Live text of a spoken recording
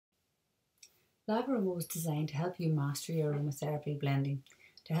LabAroma was designed to help you master your aromatherapy blending,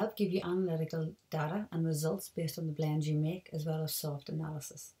 to help give you analytical data and results based on the blends you make, as well as soft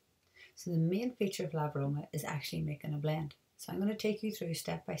analysis. So the main feature of LabAroma is actually making a blend. So I'm going to take you through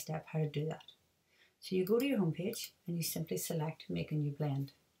step by step how to do that. So you go to your homepage and you simply select Make a New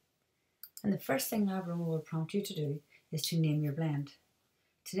Blend. And the first thing LabAroma will prompt you to do is to name your blend.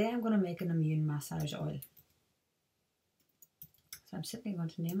 Today I'm going to make an immune massage oil. So I'm simply going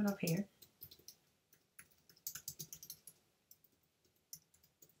to name it up here.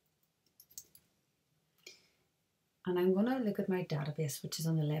 And I'm going to look at my database, which is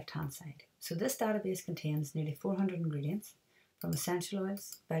on the left hand side. So this database contains nearly 400 ingredients from essential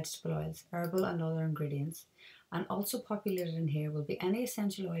oils, vegetable oils, herbal and other ingredients. And also populated in here will be any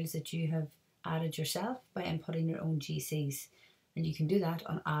essential oils that you have added yourself by inputting your own GCs. And you can do that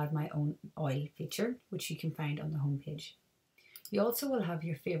on Add My Own Oil feature, which you can find on the homepage. You also will have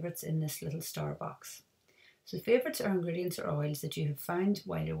your favourites in this little star box. So favourites are ingredients or oils that you have found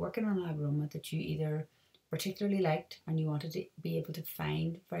while you're working on LabAroma that you either particularly liked and you wanted to be able to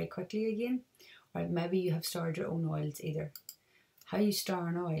find very quickly again, or maybe you have stored your own oils either. How you store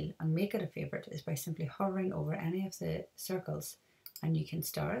an oil and make it a favourite is by simply hovering over any of the circles, and you can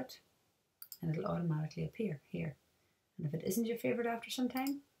store it and it'll automatically appear here. And if it isn't your favourite after some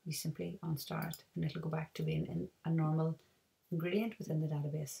time, you simply unstar it and it'll go back to being a normal ingredient within the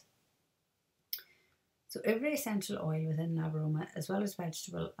database. So every essential oil within LabAroma, as well as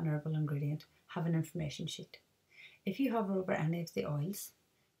vegetable and herbal ingredient, have an information sheet. If you hover over any of the oils,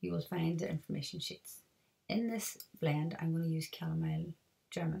 you will find the information sheets. In this blend, I'm going to use chamomile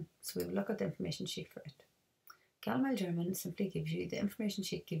German. So we will look at the information sheet for it. Chamomile German simply gives you, the information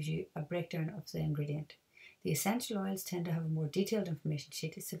sheet gives you a breakdown of the ingredient. The essential oils tend to have a more detailed information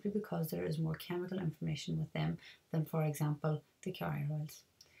sheet simply because there is more chemical information with them than, for example, the carrier oils.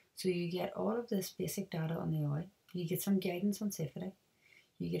 So you get all of this basic data on the oil, you get some guidance on safety,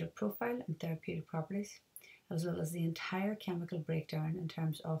 you get a profile and therapeutic properties, as well as the entire chemical breakdown in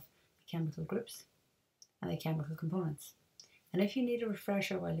terms of the chemical groups and the chemical components. And if you need a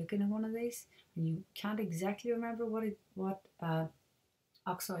refresher while looking at one of these, and you can't exactly remember what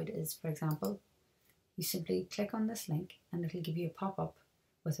oxide is, for example, you simply click on this link and it'll give you a pop-up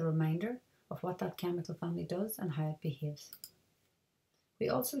with a reminder of what that chemical family does and how it behaves. We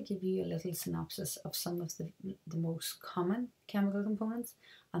also give you a little synopsis of some of the most common chemical components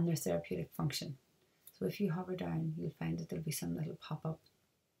and their therapeutic function. So if you hover down, you'll find that there'll be some little pop-up.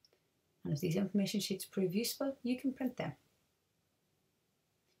 And if these information sheets prove useful, you can print them.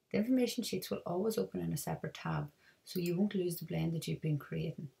 The information sheets will always open in a separate tab, so you won't lose the blend that you've been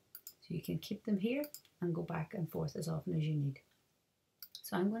creating. So you can keep them here and go back and forth as often as you need.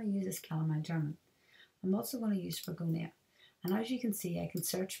 So I'm going to use this chamomile German. I'm also going to use Fragonia. And as you can see, I can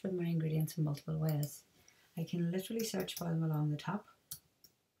search for my ingredients in multiple ways. I can literally search for them along the top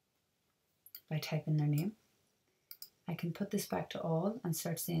by typing their name. I can put this back to all and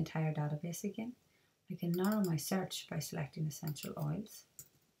search the entire database again. I can narrow my search by selecting essential oils.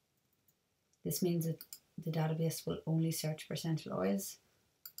 This means that the database will only search for essential oils,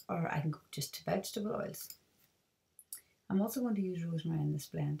 or I can go just to vegetable oils. I'm also going to use rosemary in this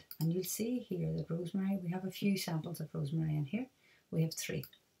blend, and you'll see here that rosemary, we have a few samples of rosemary in here. We have 3.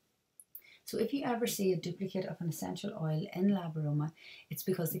 So if you ever see a duplicate of an essential oil in LabAroma, it's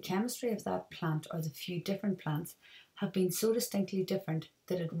because the chemistry of that plant or the few different plants have been so distinctly different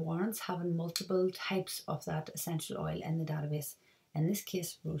that it warrants having multiple types of that essential oil in the database. In this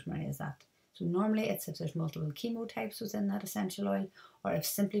case, rosemary is that. So normally it's if there's multiple chemotypes within that essential oil, or if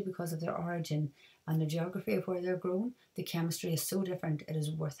simply because of their origin and the geography of where they're grown, the chemistry is so different, it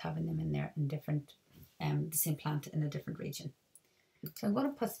is worth having them in there in different, the same plant in a different region. So I'm going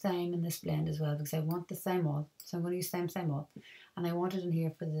to put thyme in this blend as well because I want the thymol. So I'm going to use thymol, and I want it in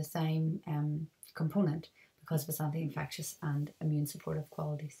here for the thyme component because of its anti-infectious and immune supportive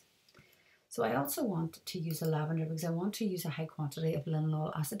qualities. So I also want to use a lavender because I want to use a high quantity of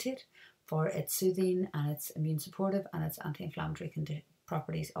linalool acetate for its soothing and its immune supportive and its anti-inflammatory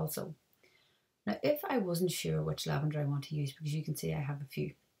properties also. Now, if I wasn't sure which lavender I want to use, because you can see I have a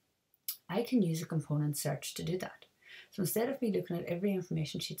few, I can use a component search to do that. So instead of me looking at every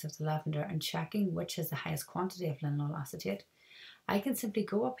information sheet of the lavender and checking which has the highest quantity of linalool acetate, I can simply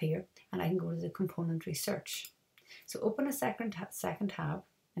go up here and I can go to the component research. So open a second tab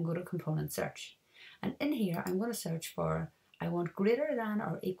and go to component search. And in here, I'm going to search for, I want greater than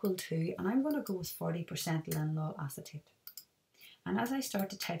or equal to, and I'm going to go with 40% linalool acetate. And as I start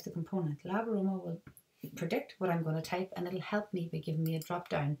to type the component, LabAroma will predict what I'm going to type, and it'll help me by giving me a drop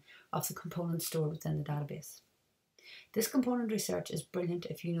down of the components stored within the database. This component research is brilliant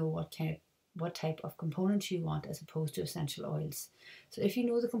if you know what kind of what type of components you want as opposed to essential oils. So if you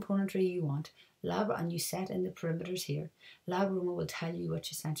know the componentry you want, and you set in the perimeters here, LabAroma will tell you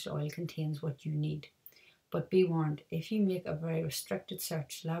which essential oil contains what you need. But be warned, if you make a very restricted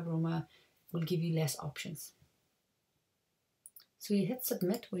search, LabAroma will give you less options. So you hit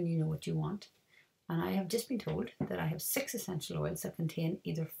submit when you know what you want. And I have just been told that I have 6 essential oils that contain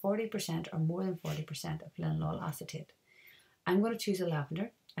either 40% or more than 40% of linalool acetate. I'm going to choose a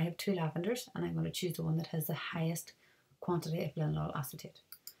lavender. I have 2 lavenders, and I'm going to choose the one that has the highest quantity of linalool acetate.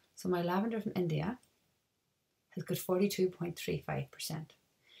 So my lavender from India has got 42.35%.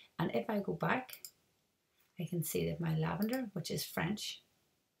 And if I go back, I can see that my lavender, which is French,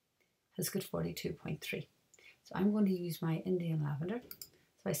 has got 42.3. So I'm going to use my Indian lavender.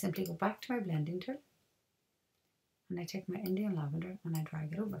 So I simply go back to my blending tool, and I take my Indian lavender and I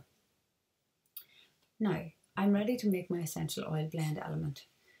drag it over. Now, I'm ready to make my essential oil blend element.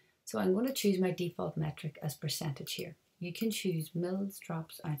 So I'm going to choose my default metric as percentage here. You can choose mils,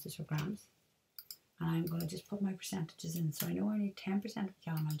 drops, ounces, or grams. And I'm going to just put my percentages in. So I know I need 10% of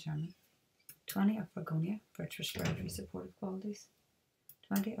chamomile German, 20 of Vergonia for its respiratory supportive qualities,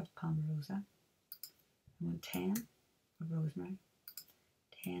 20 of Palmarosa, I want 10 of rosemary,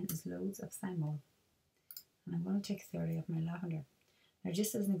 10 is loads of thymol, and I'm going to take 30 of my lavender. Now,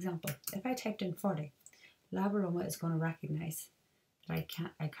 just as an example, if I typed in 40, LabAroma is going to recognise that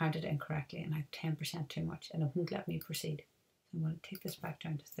I counted incorrectly and I have 10% too much, and it won't let me proceed. So I'm going to take this back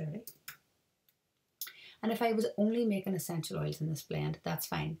down to 30. And if I was only making essential oils in this blend, that's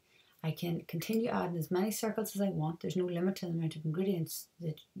fine. I can continue adding as many circles as I want. There's no limit to the amount of ingredients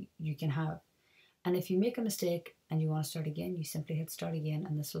that you can have. And if you make a mistake and you want to start again, you simply hit start again,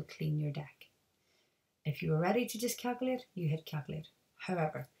 and this will clean your deck. If you are ready to just calculate, you hit calculate.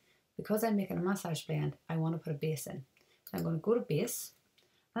 However, because I'm making a massage blend, I want to put a base in. So I'm going to go to base,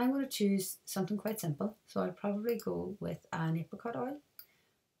 and I'm going to choose something quite simple. So I'll probably go with an apricot oil,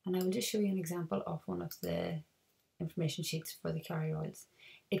 and I will just show you an example of one of the information sheets for the carrier oils.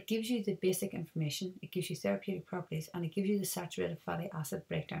 It gives you the basic information, it gives you therapeutic properties, and it gives you the saturated fatty acid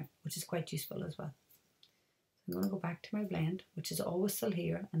breakdown, which is quite useful as well. So I'm going to go back to my blend, which is always still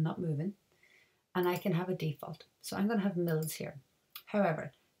here and not moving, and I can have a default. So I'm going to have mils here.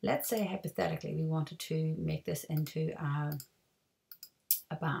 However, let's say hypothetically we wanted to make this into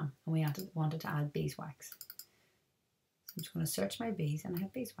a balm, and we wanted to add beeswax. So I'm just going to search my bees, and I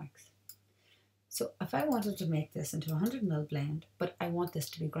have beeswax. So if I wanted to make this into a 100 ml blend, but I want this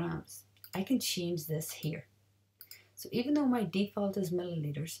to be grams, I can change this here. So even though my default is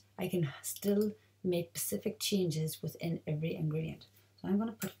milliliters, I can still make specific changes within every ingredient. So I'm going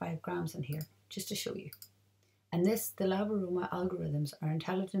to put 5 grams in here just to show you. And the LabAroma algorithms are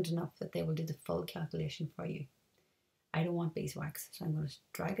intelligent enough that they will do the full calculation for you. I don't want beeswax, so I'm going to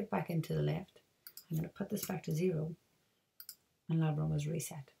drag it back into the left. I'm going to put this back to 0, and LabAroma is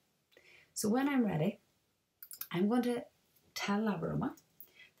reset. So when I'm ready, I'm going to tell LabAroma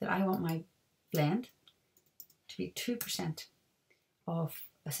that I want my blend to be 2% of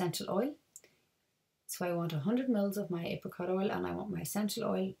essential oil. So I want 100 mils of my apricot oil, and I want my essential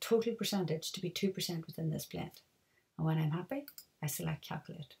oil total percentage to be 2% within this blend. And when I'm happy, I select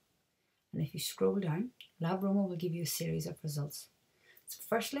calculate. And if you scroll down, LabAroma will give you a series of results. So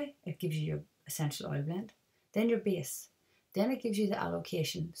firstly, it gives you your essential oil blend, then your base. Then it gives you the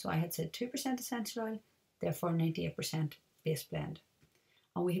allocation. So I had said 2% essential oil, therefore 98% base blend.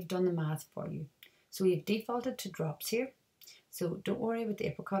 And we have done the math for you. So we have defaulted to drops here. So don't worry about the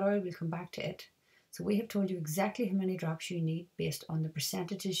apricot oil, we'll come back to it. So we have told you exactly how many drops you need based on the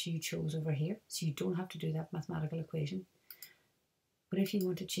percentages you chose over here. So you don't have to do that mathematical equation. But if you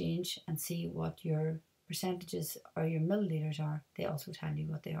want to change and see what your percentages or your milliliters are, they also tell you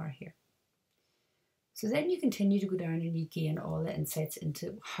what they are here. So then you continue to go down and you gain all the insights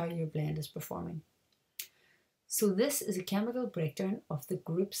into how your blend is performing. So this is a chemical breakdown of the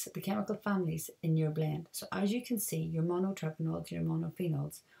groups, the chemical families in your blend. So as you can see, your monoterpenols, your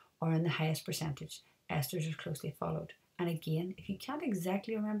monophenols are in the highest percentage. Esters are closely followed. And again, if you can't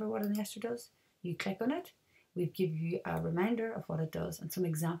exactly remember what an ester does, you click on it. We've given you a reminder of what it does and some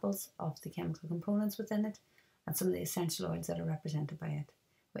examples of the chemical components within it and some of the essential oils that are represented by it.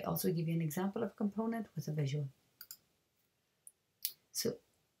 We also give you an example of a component with a visual. So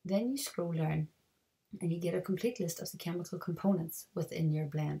then you scroll down and you get a complete list of the chemical components within your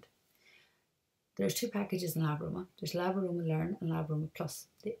blend. There's 2 packages in LabAroma. There's LabAroma Learn and LabAroma Plus.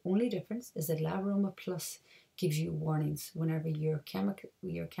 The only difference is that LabAroma Plus gives you warnings whenever your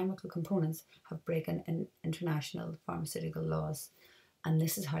chemical components have broken in international pharmaceutical laws. And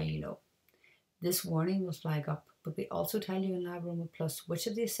this is how you know. This warning will flag up But we also tell you in LabAroma Plus which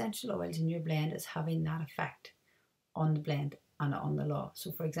of the essential oils in your blend is having that effect on the blend and on the law.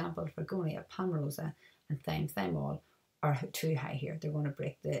 So for example, if Gorgonia, Palmarosa and thymol are too high here, they're going to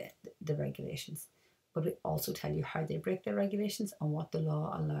break the regulations. But we also tell you how they break the regulations and what the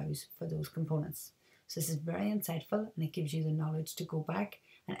law allows for those components. So this is very insightful, and it gives you the knowledge to go back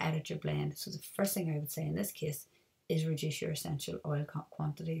and edit your blend. So the first thing I would say in this case is reduce your essential oil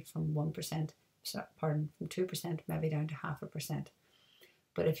quantity from 1%, from 2% maybe down to 0.5%.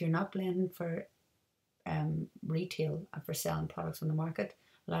 But if you're not blending for retail and for selling products on the market,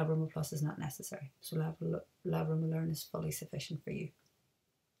 LabAroma Plus is not necessary. So LabAroma Learn is fully sufficient for you.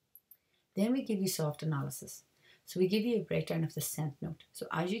 Then we give you soft analysis. So we give you a breakdown of the scent note. So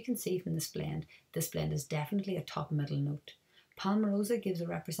as you can see from this blend is definitely a top middle note. Palmarosa gives a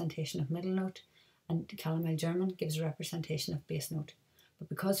representation of middle note, and Calomel German gives a representation of base note. But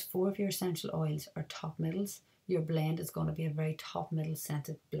because 4 of your essential oils are top middles, your blend is going to be a very top middle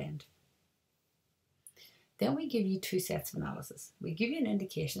scented blend. Then we give you 2 sets of analysis. We give you an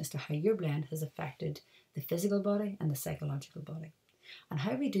indication as to how your blend has affected the physical body and the psychological body. And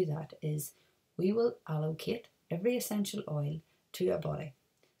how we do that is we will allocate every essential oil to a body.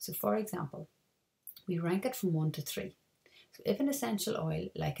 So for example, we rank it from 1 to 3. So if an essential oil,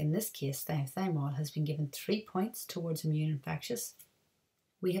 like in this case thymol, has been given 3 points towards immune infectious,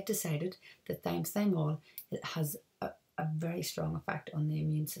 we have decided that thymol has a very strong effect on the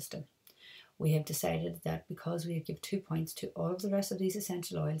immune system. We have decided that because we have given 2 points to all of the rest of these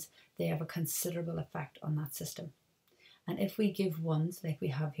essential oils, they have a considerable effect on that system. And if we give ones like we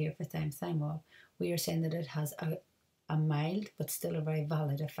have here for thymol, we are saying that it has a mild but still a very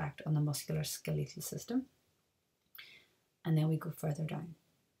valid effect on the musculoskeletal system. And then we go further down.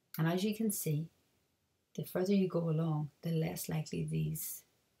 And as you can see, the further you go along, the less likely these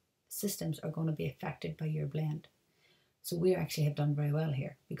systems are going to be affected by your blend. So we actually have done very well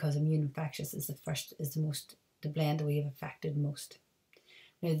here, because immune infectious is the blend that we have affected most.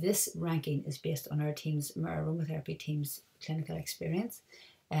 Now this ranking is based on our aromatherapy team's clinical experience,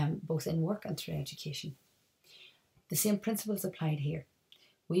 both in work and through education. The same principles applied here.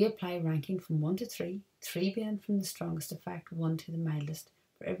 We apply ranking from 1 to 3, 3 being from the strongest effect, 1 to the mildest,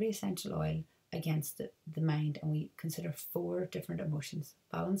 for every essential oil against the mind, and we consider 4 different emotions: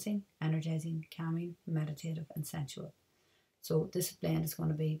 balancing, energizing, calming, meditative and sensual. So this blend is going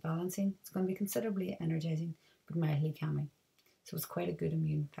to be balancing, it's going to be considerably energizing, but mildly calming. So it's quite a good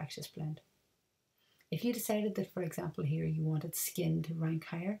immune infectious blend. If you decided that, for example, here you wanted skin to rank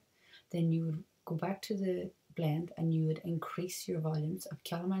higher, then you would go back to the blend and you would increase your volumes of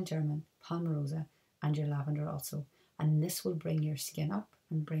Calomel German, Palmarosa and your lavender also. And this will bring your skin up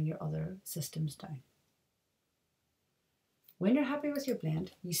and bring your other systems down. When you're happy with your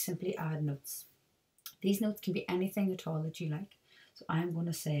blend, you simply add notes. These notes can be anything at all that you like. So I'm going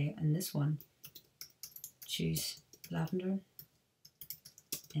to say in this one, choose lavender,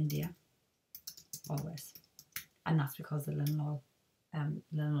 India, always. And that's because the linalool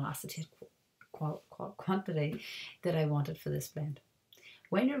acetate quantity that I wanted for this blend.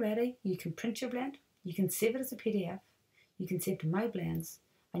 When you're ready, you can print your blend, you can save it as a PDF, you can save to My Blends,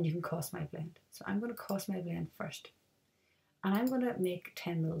 and you can cost my blend. So I'm going to cost my blend first. And I'm going to make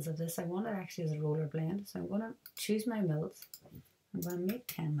 10 mils of this. I want it actually as a roller blend. So I'm going to choose my mils. I'm going to make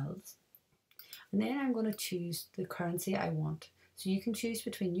 10 mils. And then I'm going to choose the currency I want. So you can choose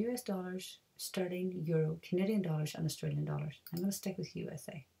between US dollars, sterling, euro, Canadian dollars and Australian dollars. I'm going to stick with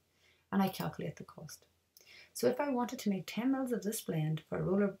USA. And I calculate the cost. So if I wanted to make 10 mils of this blend for a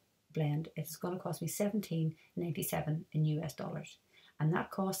roller blend, it's going to cost me $17.97 in US dollars. And that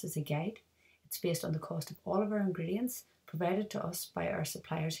cost is a guide. It's based on the cost of all of our ingredients provided to us by our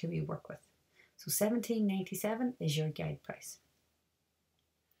suppliers who we work with. So $17.97 is your guide price.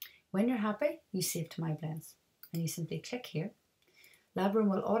 When you're happy, you save to My Blends and you simply click here. LabAroma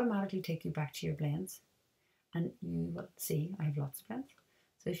will automatically take you back to your blends and you will see I have lots of blends.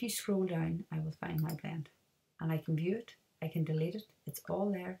 So if you scroll down, I will find my blend and I can view it, I can delete it, it's all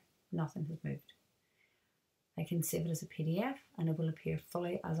there, nothing has moved. I can save it as a PDF and it will appear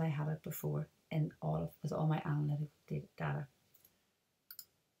fully as I had it before with all my analytical data.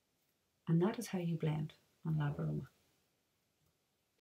 And that is how you blend on LabAroma.